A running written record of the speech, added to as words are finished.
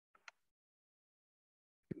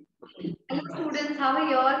Hello students, how are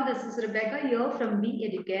you all? This is Rebekah here from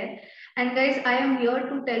EduCARE, and guys, I am here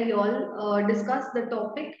to tell you all discuss the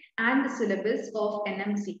topic and the syllabus of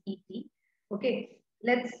NMCET. Okay,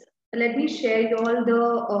 let me share you all the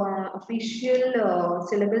official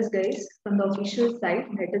syllabus, guys, from the official site,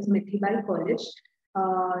 that is Mithibai College.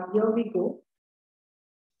 Here we go.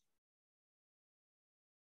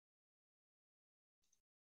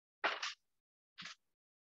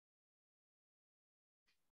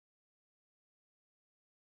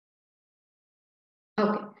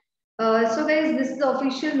 Okay. So guys, this is the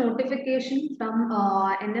official notification from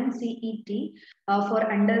NMCET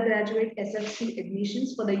for undergraduate SFC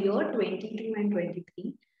admissions for the year 22 and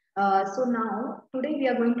 23. So now, today we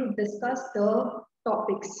are going to discuss the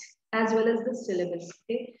topics as well as the syllabus.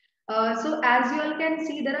 Okay. So as you all can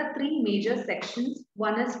see, there are three major sections.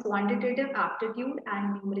 One is quantitative aptitude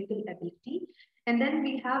and numerical ability. And then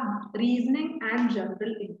we have reasoning and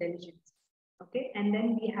general intelligence. Okay, and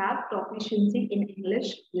then we have proficiency in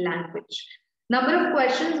English language. Number of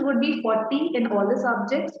questions would be 40 in all the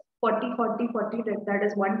subjects, 40, 40, 40, that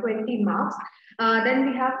is 120 marks. Then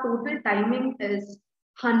we have total timing is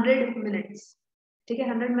 100 minutes. ठीक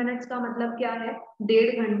है, 100 minutes का मतलब क्या है,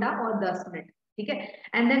 1.5 घंटा और 10 minute. ठीक है,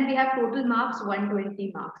 and then we have total marks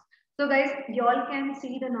 120 marks. So guys, you all can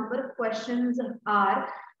see the number of questions are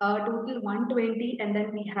total 120, and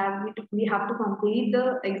then we have to complete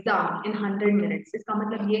the exam in 100 minutes. इसका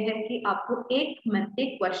मतलब ये है कि आपको एक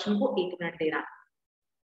क्वेश्चन को 1 मिनट देना है.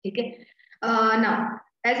 ठीक है. Now,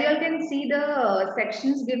 as you all can see the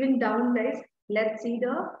sections given down, guys, let's see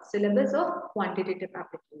the syllabus of quantitative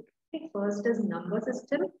aptitude. Okay, first is number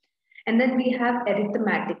system, and then we have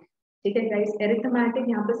arithmetic. ठीक है गाइस, एरिथमेटिक,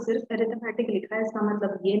 यहाँ पे सिर्फ arithmetic लिखा है, इसका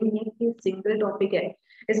मतलब ये नहीं है कि सिंगल टॉपिक है,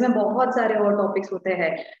 इसमें बहुत सारे और टॉपिक्स होते हैं.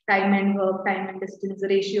 Time and work, time and distance,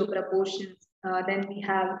 ratio, proportions, then we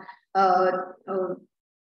have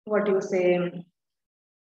what you से,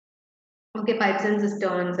 okay, pipes and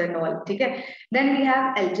सिस्टर्न्स and all. ठीक है. Then we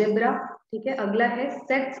have algebra. ठीक है. अगला है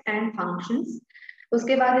सेट्स एंड फंक्शंस.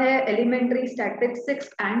 उसके बाद है एलिमेंट्री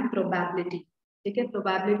स्टैटिस्टिक्स एंड प्रोबेबिलिटी. ठीक है.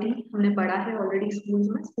 प्रोबेबिलिटी हमने पढ़ा है ऑलरेडी स्कूल्स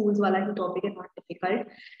में, स्कूल्स वाला ही टॉपिक है, not difficult.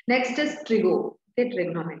 Next is trigo,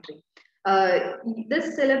 trigonometry.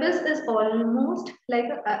 This syllabus is almost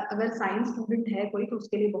like, अगर साइंस स्टूडेंट है कोई तो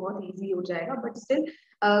उसके लिए बहुत इजी हो जाएगा, but still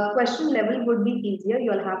question level would be easier,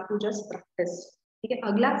 you will have to just practice. ठीक है.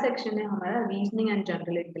 अगला सेक्शन है हमारा reasoning and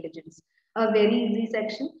general intelligence, a very easy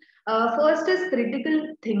section. First is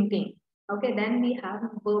critical thinking. Okay, then we have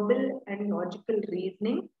verbal and logical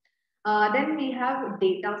reasoning. Then we have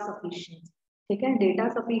data sufficiency. ठीक है. Data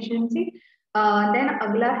sufficiency. Then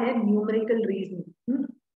अगला है numerical reasoning.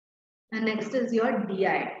 And next is your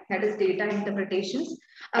DI, that is data interpretations.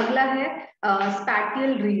 अगला है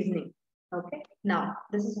spatial reasoning. Okay. Now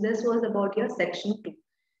this was about your section 2.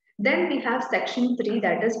 Then we have section 3,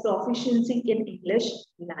 that is proficiency in English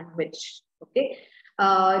language. Okay.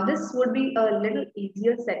 This would be a little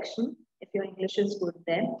easier section if your English is good.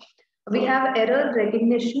 Then we have error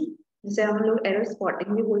recognition, जिसे हम लोग error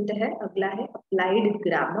spotting भी बोलते हैं. अगला है applied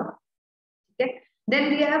grammar. ठीक है. Then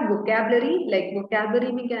we have vocabulary, like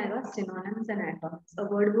vocabulary में क्या आएगा, synonyms and antonyms. A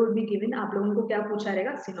word would be given, आप लोगों को क्या पूछा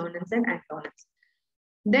रहेगा, synonyms and antonyms.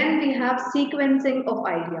 Then we have sequencing of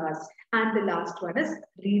ideas, and the last one is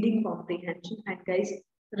reading comprehension. And guys,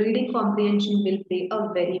 reading comprehension will play a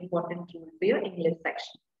very important role for your English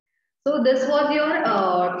section. So this was your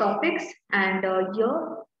topics, and here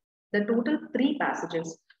the total 3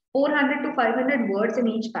 passages, 400 to 500 words in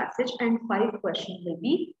each passage, and 5 questions will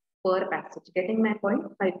be per passage. Getting my point?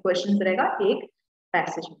 5 questions रहेगा एक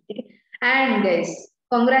passage में. ठीक है. And guys,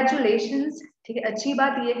 congratulations. ठीक है. अच्छी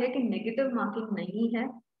बात ये है कि नेगेटिव मार्किंग नहीं है.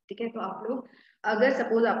 ठीक है. तो आप लोग अगर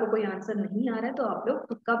सपोज आपको कोई आंसर नहीं आ रहा है तो आप लोग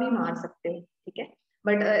तुक्का भी मार सकते हैं. ठीक है.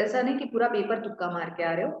 बट ऐसा नहीं कि पूरा पेपर तुक्का मार के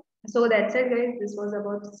आ रहे हो. So that's it, guys. This was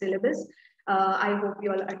about syllabus. I hope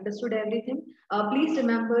you all understood everything. Please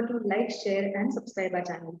remember to like, share, and subscribe our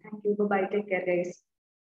channel. Thank you. Bye bye. Take care, guys.